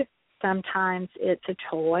food, sometimes it's a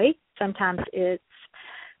toy, sometimes it's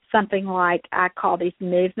something like I call these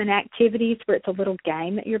movement activities, where it's a little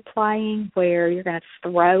game that you're playing where you're going to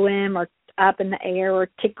throw him or up in the air or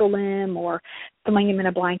tickle him or fling him in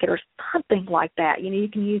a blanket or something like that. You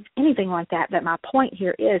can use anything like that, but my point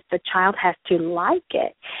here is the child has to like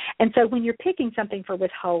it. And so when you're picking something for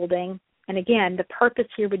withholding, and again, the purpose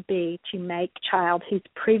here would be to make a child who's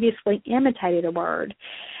previously imitated a word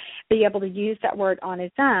be able to use that word on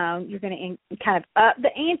his own. You're going to kind of up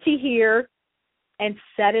the ante here and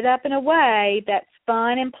set it up in a way that's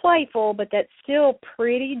fun and playful, but that's still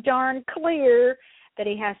pretty darn clear that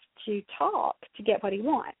he has to talk to get what he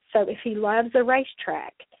wants. So if he loves a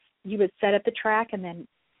racetrack, you would set up the track and then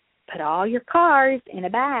put all your cars in a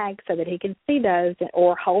bag so that he can see those,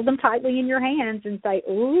 or hold them tightly in your hands and say,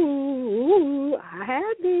 ooh, I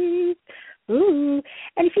have these, ooh.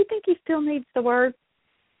 And if you think he still needs the word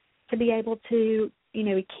to be able to,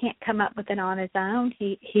 he can't come up with it on his own.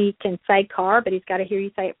 He can say car, but he's got to hear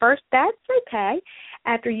you say it first. That's okay.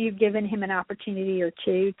 After you've given him an opportunity or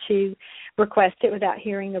two to request it without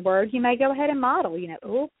hearing the word, you may go ahead and model,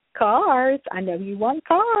 oh, cars, I know you want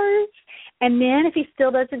cars. And then if he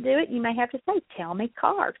still doesn't do it, you may have to say, tell me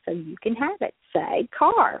car, so you can have it. Say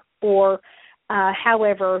car, or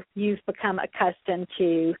however you've become accustomed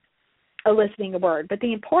to eliciting a word. But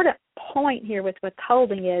the important point here with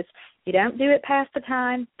withholding is you don't do it past the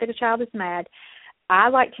time that a child is mad. I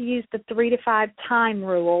like to use the 3 to 5 time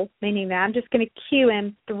rule, meaning that I'm just going to cue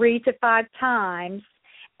him 3 to 5 times,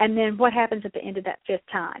 and then what happens at the end of that 5th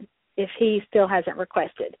time if he still hasn't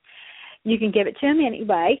requested? You can give it to him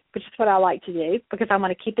anyway, which is what I like to do, because I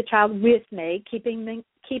want to keep the child with me, keep him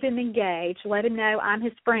engaged, let him know I'm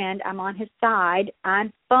his friend, I'm on his side,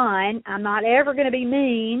 I'm fun, I'm not ever going to be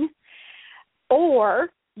mean. Or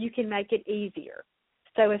you can make it easier.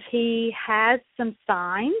 So if he has some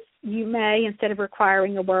signs, you may, instead of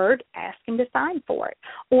requiring a word, ask him to sign for it.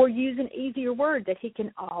 Or use an easier word that he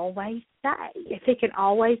can always say. If he can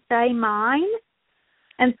always say mine,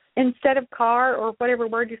 and instead of car or whatever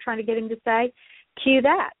word you're trying to get him to say, cue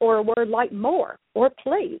that. Or a word like more or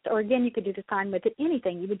please. Or again, you could do the sign with it,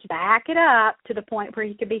 anything. You would back it up to the point where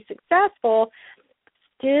he could be successful,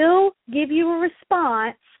 still give you a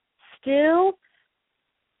response, still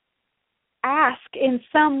ask in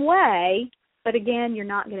some way, but again, you're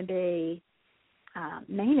not going to be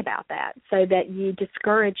mean about that, so that you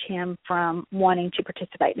discourage him from wanting to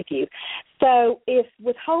participate with you. So if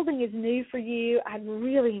withholding is new for you, I'd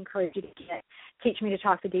really encourage you to get Teach Me to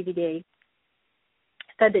Talk the DVD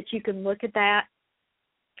so that you can look at that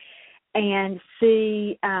and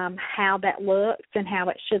see how that looks and how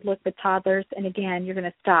it should look with toddlers. And again, you're going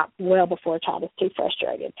to stop well before a child is too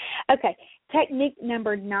frustrated. Okay, technique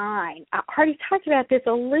number 9. I already talked about this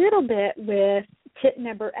a little bit with tip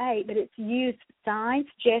number 8, but it's use signs,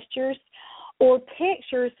 gestures, or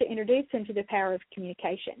pictures to introduce them to the power of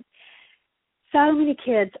communication. So many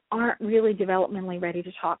kids aren't really developmentally ready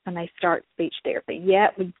to talk when they start speech therapy.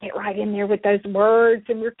 Yet we get right in there with those words,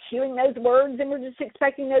 and we're cueing those words, and we're just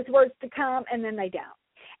expecting those words to come, and then they don't.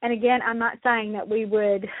 And again, I'm not saying that we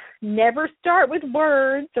would never start with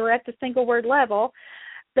words or at the single word level,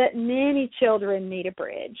 but many children need a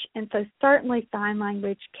bridge. And so certainly sign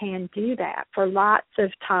language can do that for lots of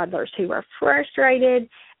toddlers who are frustrated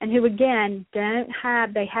and who, again, they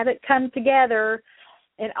haven't come together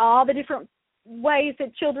in all the different ways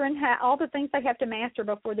that children have, all the things they have to master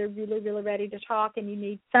before they're really, really ready to talk, and you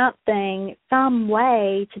need some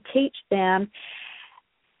way to teach them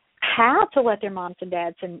how to let their moms and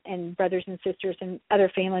dads and brothers and sisters and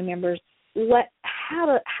other family members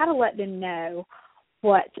how to let them know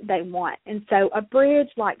what they want. And so a bridge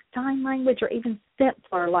like sign language, or even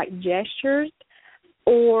simpler like gestures,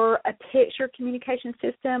 or a picture communication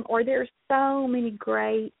system, or there's so many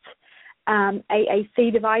great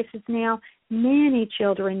AAC devices now. Many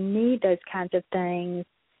children need those kinds of things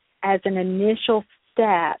as an initial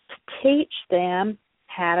step to teach them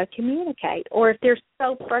how to communicate. Or if they're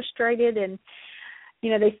so frustrated and,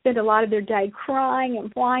 they spend a lot of their day crying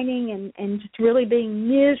and whining and just really being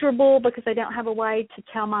miserable because they don't have a way to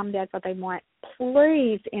tell mom and dad what they want,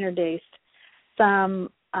 please introduce some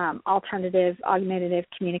alternative augmentative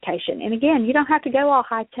communication. And again, you don't have to go all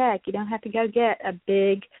high tech. You don't have to go get a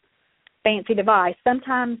big fancy device.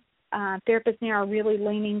 Sometimes therapists now are really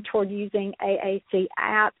leaning toward using AAC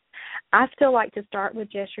apps. I still like to start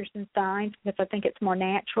with gestures and signs because I think it's more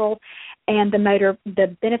natural, and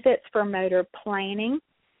the benefits for motor planning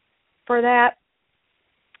for that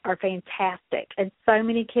are fantastic. And so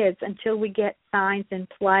many kids, until we get signs in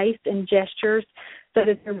place and gestures so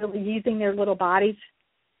that they're really using their little bodies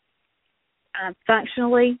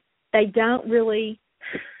functionally, they don't really.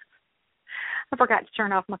 I forgot to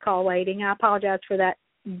turn off my call waiting. I apologize for that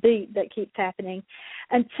beat that keeps happening.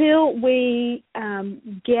 Until we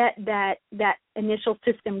get that initial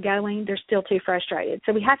system going, they're still too frustrated.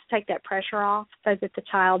 So we have to take that pressure off so that the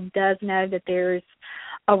child does know that there's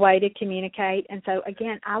a way to communicate. And so,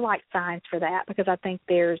 again, I like signs for that because I think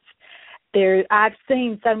I've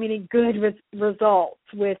seen so many good results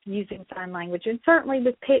with using sign language, and certainly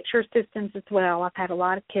with picture systems as well. I've had a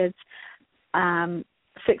lot of kids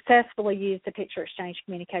successfully use the picture exchange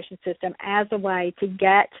communication system as a way to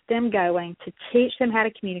get them going, to teach them how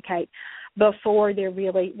to communicate before they're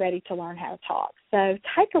really ready to learn how to talk. So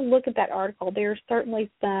take a look at that article. There are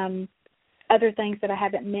certainly some other things that I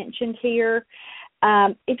haven't mentioned here.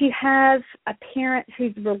 If you have a parent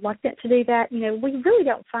who's reluctant to do that, we really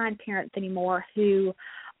don't find parents anymore who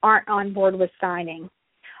aren't on board with signing,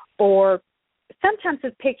 or sometimes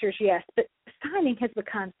with pictures, yes, but signing has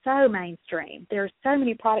become so mainstream. There are so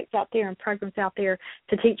many products out there and programs out there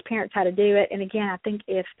to teach parents how to do it. And again, I think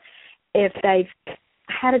if they've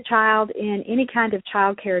had a child in any kind of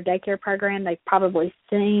child care or daycare program, they've probably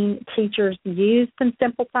seen teachers use some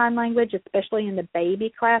simple sign language, especially in the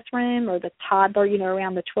baby classroom or the toddler,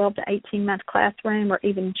 around the 12 to 18-month classroom, or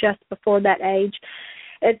even just before that age.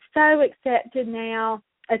 It's so accepted now.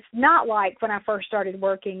 It's not like when I first started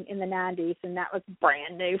working in the 90s, and that was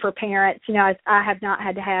brand new for parents. I have not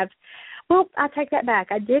had to have, well, I take that back.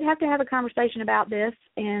 I did have to have a conversation about this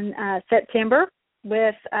in September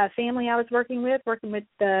with a family I was working with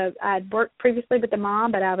I'd worked previously with the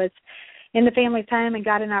mom, but I was in the family's home and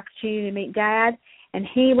got an opportunity to meet Dad, and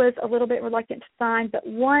he was a little bit reluctant to sign. But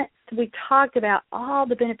once we talked about all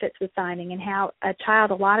the benefits with signing and how a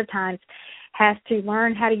child a lot of times has to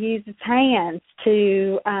learn how to use his hands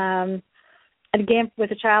to, and again,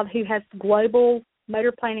 with a child who has global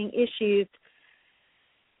motor planning issues,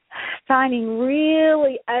 signing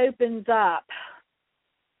really opens up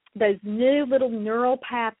those new little neural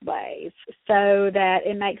pathways so that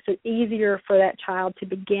it makes it easier for that child to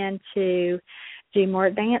begin to do more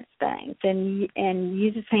advanced things and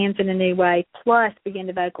use his hands in a new way, plus begin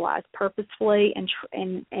to vocalize purposefully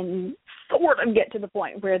and sort of get to the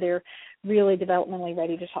point where they're really developmentally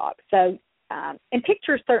ready to talk. So in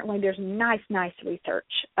pictures, certainly there's nice research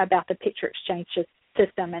about the picture exchange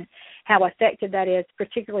system and how effective that is,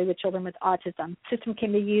 particularly with children with autism. The system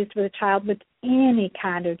can be used with a child with any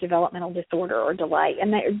kind of developmental disorder or delay,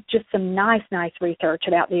 and there's just some nice research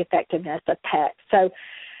about the effectiveness of PEC. So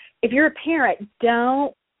if you're a parent,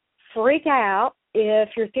 don't freak out if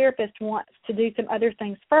your therapist wants to do some other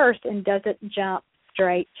things first and doesn't jump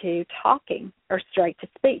straight to talking or straight to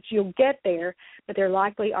speech. You'll get there, but there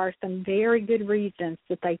likely are some very good reasons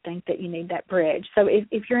that they think that you need that bridge. So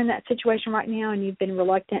if you're in that situation right now and you've been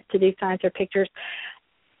reluctant to do signs or pictures,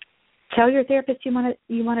 tell your therapist you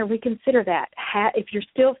want to reconsider that. If you're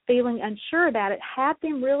still feeling unsure about it, have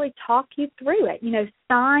them really talk you through it.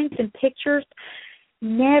 Signs and pictures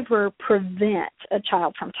never prevent a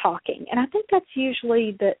child from talking. And I think that's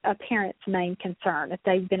usually a parent's main concern if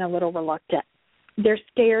they've been a little reluctant. They're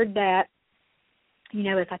scared that,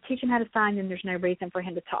 if I teach him how to sign, then there's no reason for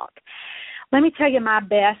him to talk. Let me tell you my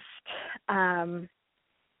best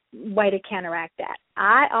way to counteract that.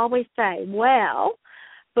 I always say,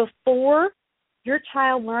 before your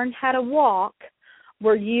child learned how to walk,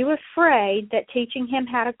 were you afraid that teaching him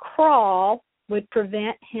how to crawl would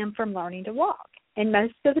prevent him from learning to walk? And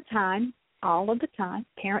most of the time, all of the time.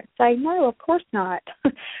 Parents say, no, of course not.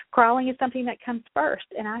 Crawling is something that comes first.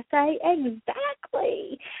 And I say,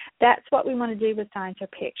 exactly. That's what we want to do with signs or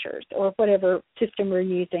pictures or whatever system we're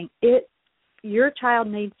using. Your child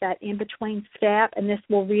needs that in-between step, and this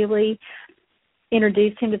will really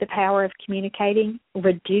introduce him to the power of communicating,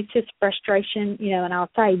 reduce his frustration, and I'll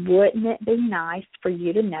say, wouldn't it be nice for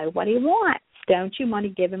you to know what he wants? Don't you want to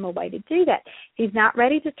give him a way to do that? He's not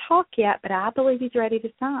ready to talk yet, but I believe he's ready to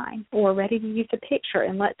sign or ready to use a picture,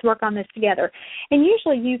 and let's work on this together. And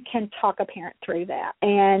usually you can talk a parent through that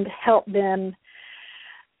and help them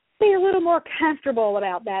be a little more comfortable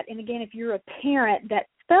about that. And again, if you're a parent that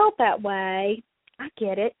felt that way, I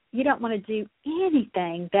get it. You don't want to do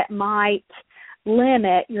anything that might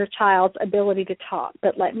limit your child's ability to talk.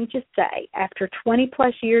 But let me just say, after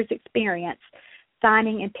 20-plus years experience,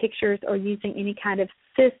 signing in pictures or using any kind of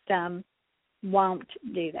system won't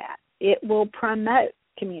do that. It will promote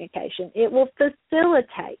communication. It will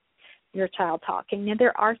facilitate your child talking. Now,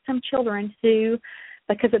 there are some children who,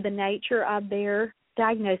 because of the nature of their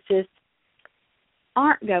diagnosis,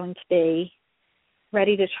 aren't going to be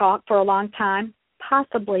ready to talk for a long time,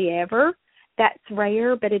 possibly ever. That's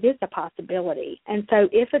rare, but it is a possibility. And so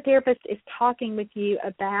if a therapist is talking with you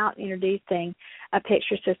about introducing a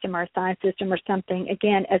picture system or a sign system or something,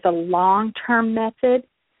 again, as a long-term method,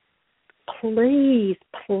 please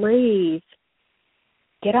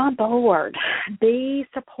get on board. Be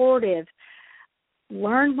supportive.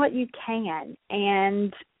 Learn what you can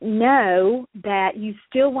and know that you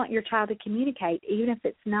still want your child to communicate, even if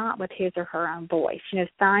it's not with his or her own voice.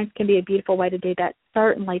 Signs can be a beautiful way to do that,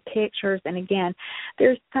 certainly pictures. And again,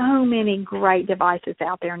 there's so many great devices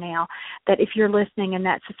out there now that if you're listening and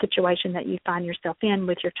that's a situation that you find yourself in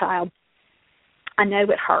with your child, I know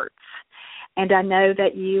it hurts. And I know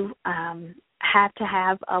that you have to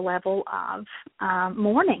have a level of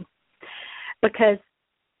mourning because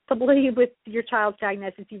probably with your child's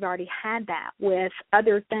diagnosis, you've already had that with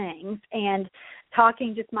other things, and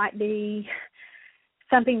talking just might be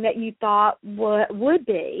something that you thought would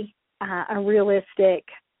be a realistic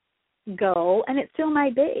goal, and it still may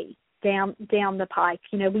be down the pike.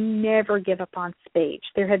 We never give up on speech.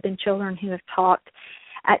 There have been children who have talked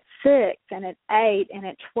at 6 and at 8 and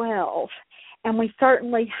at 12, and we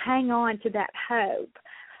certainly hang on to that hope.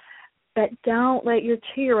 But don't let your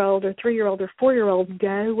 2-year-old or 3-year-old or 4-year-old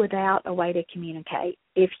go without a way to communicate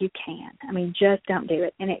if you can. Just don't do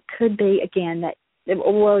it. And it could be, again, that,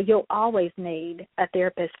 you'll always need a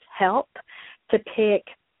therapist's help to pick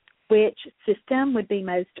which system would be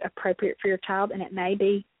most appropriate for your child. And it may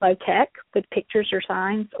be low-tech with pictures or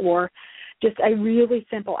signs or just a really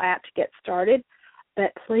simple app to get started.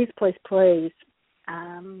 But please,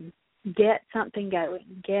 get something going.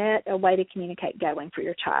 Get a way to communicate going for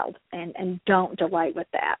your child, and don't delay with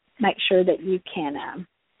that. Make sure that you can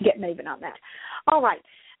get moving on that. All right.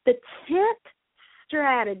 The 10th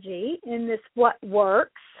strategy in this What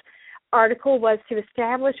Works article was to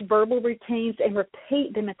establish verbal routines and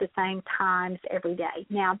repeat them at the same times every day.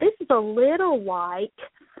 Now, this is a little like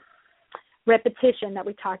repetition that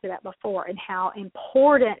we talked about before and how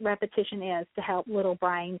important repetition is to help little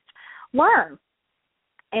brains learn.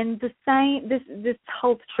 And the same, this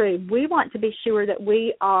holds true. We want to be sure that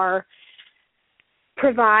we are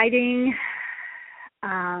providing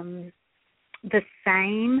the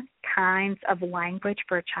same kinds of language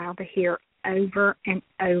for a child to hear over and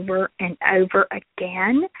over and over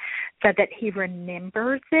again so that he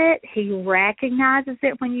remembers it, he recognizes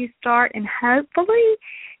it when you start, and hopefully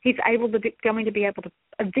he's going to be able to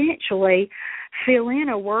eventually fill in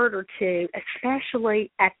a word or two,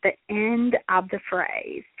 especially at the end of the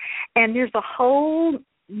phrase. And there's a whole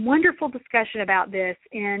wonderful discussion about this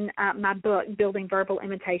in my book, Building Verbal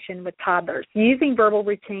Imitation with Toddlers. Using verbal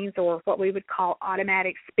routines, or what we would call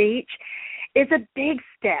automatic speech, is a big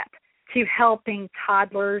step to helping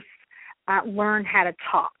toddlers learn how to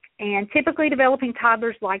talk. And typically developing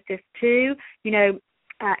toddlers like this too,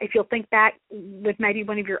 if you'll think back with maybe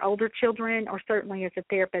one of your older children, or certainly as a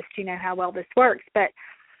therapist, you know how well this works. But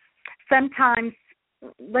sometimes,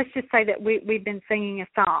 let's just say that we've been singing a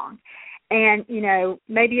song, and,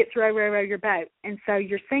 maybe it's row, row, row your boat. And so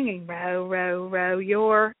you're singing row, row, row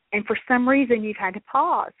your, and for some reason you've had to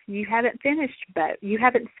pause. You haven't finished boat. You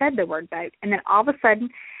haven't said the word boat. And then all of a sudden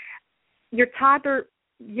your toddler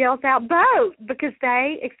yells out boat because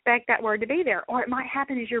they expect that word to be there. Or it might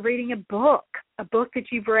happen as you're reading a book that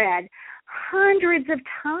you've read hundreds of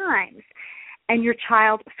times, and your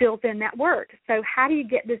child fills in that word. So how do you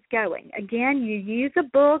get this going? Again, you use a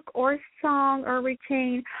book or a song or a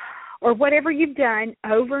routine or whatever you've done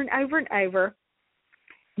over and over and over.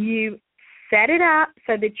 You set it up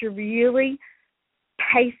so that you're really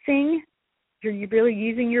pacing, you're really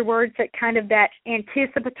using your words at kind of that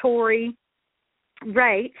anticipatory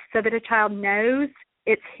rate so that a child knows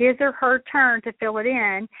it's his or her turn to fill it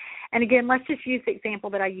in. And again, let's just use the example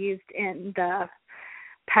that I used in the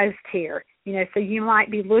post here. So you might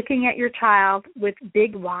be looking at your child with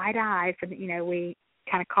big wide eyes, and, we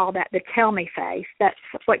kind of call that the tell me face. That's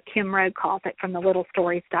what Kim Rowe calls it from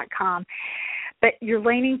thelittlesstories.com. But you're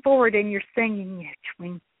leaning forward and you're singing,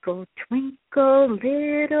 twinkle, twinkle,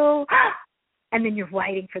 little, and then you're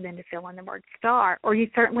waiting for them to fill in the word star. Or you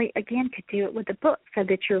certainly, again, could do it with a book so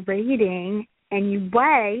that you're reading and you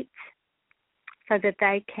wait so that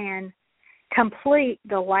they can complete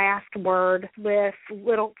the last word with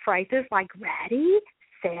little phrases like ready,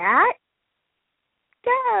 set,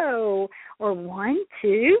 go, or 1,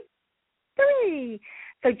 2, 3.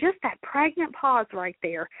 So just that pregnant pause right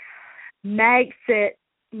there makes it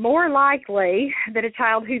more likely that a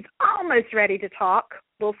child who's almost ready to talk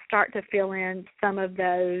will start to fill in some of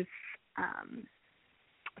those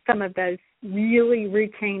really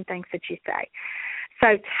routine things that you say.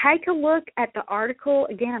 So take a look at the article.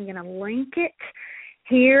 Again, I'm going to link it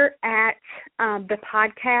here at the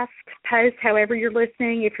podcast post, however you're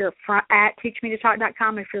listening. If you're at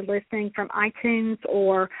teachmetotalk.com, if you're listening from iTunes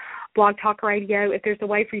or Blog Talk Radio, if there's a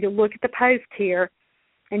way for you to look at the post here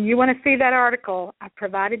and you want to see that article, I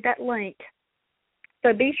provided that link.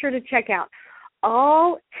 So be sure to check out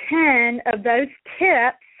all 10 of those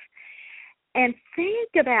tips and think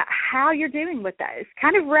about how you're doing with those.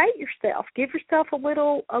 Kind of rate yourself. Give yourself a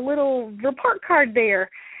little report card there.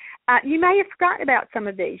 You may have forgotten about some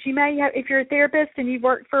of these. You may have, if you're a therapist and you've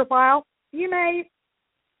worked for a while, you may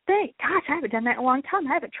think, gosh, I haven't done that in a long time.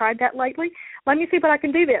 I haven't tried that lately. Let me see if I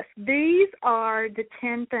can do this. These are the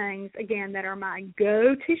 10 things, again, that are my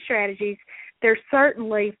go-to strategies. They're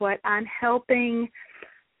certainly what I'm helping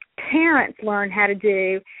parents learn how to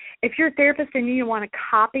do. If you're a therapist and you want to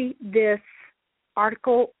copy this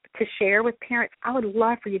article to share with parents, I would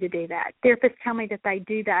love for you to do that. Therapists tell me that they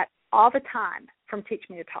do that all the time from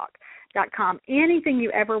teachmetotalk.com. Anything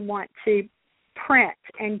you ever want to print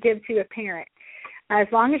and give to a parent, as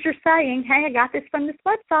long as you're saying, hey, I got this from this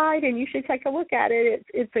website and you should take a look at it.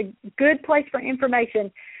 It's a good place for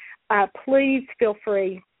information. Please feel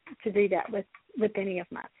free to do that with any of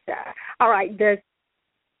my stuff. All right, the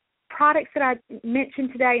products that I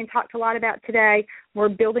mentioned today and talked a lot about today were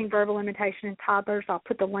Building Verbal Imitation in Toddlers. I'll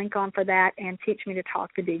put the link on for that, and Teach Me to Talk,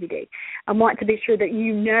 the DVD. I want to be sure that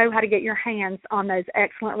you know how to get your hands on those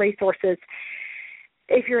excellent resources.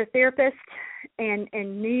 If you're a therapist and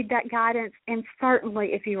need that guidance, and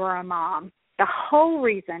certainly if you are a mom, the whole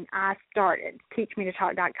reason I started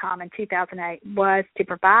teachmetotalk.com in 2008 was to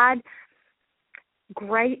provide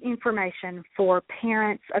great information for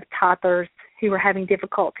parents of toddlers who are having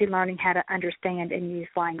difficulty learning how to understand and use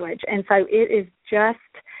language. And so it is just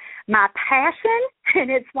my passion, and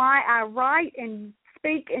it's why I write and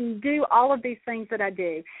speak and do all of these things that I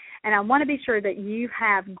do. And I want to be sure that you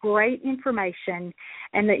have great information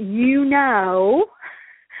and that you know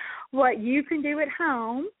what you can do at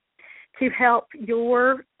home to help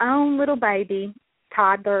your own little baby,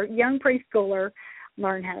 toddler, young preschooler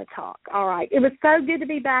learn how to talk. All right. It was so good to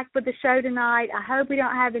be back with the show tonight. I hope we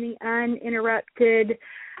don't have any uninterrupted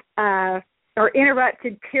or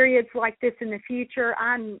interrupted periods like this in the future.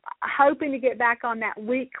 I'm hoping to get back on that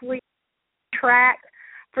weekly track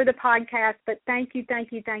for the podcast, but thank you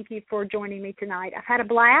for joining me tonight. I've had a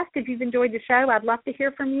blast. If you've enjoyed the show, I'd love to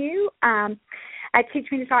hear from you. At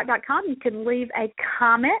teachmetotalk.com, you can leave a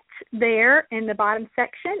comment there in the bottom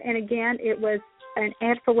section. And again, it was an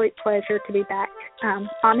absolute pleasure to be back on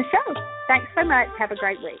the show. Thanks so much. Have a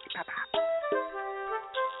great week. Bye-bye.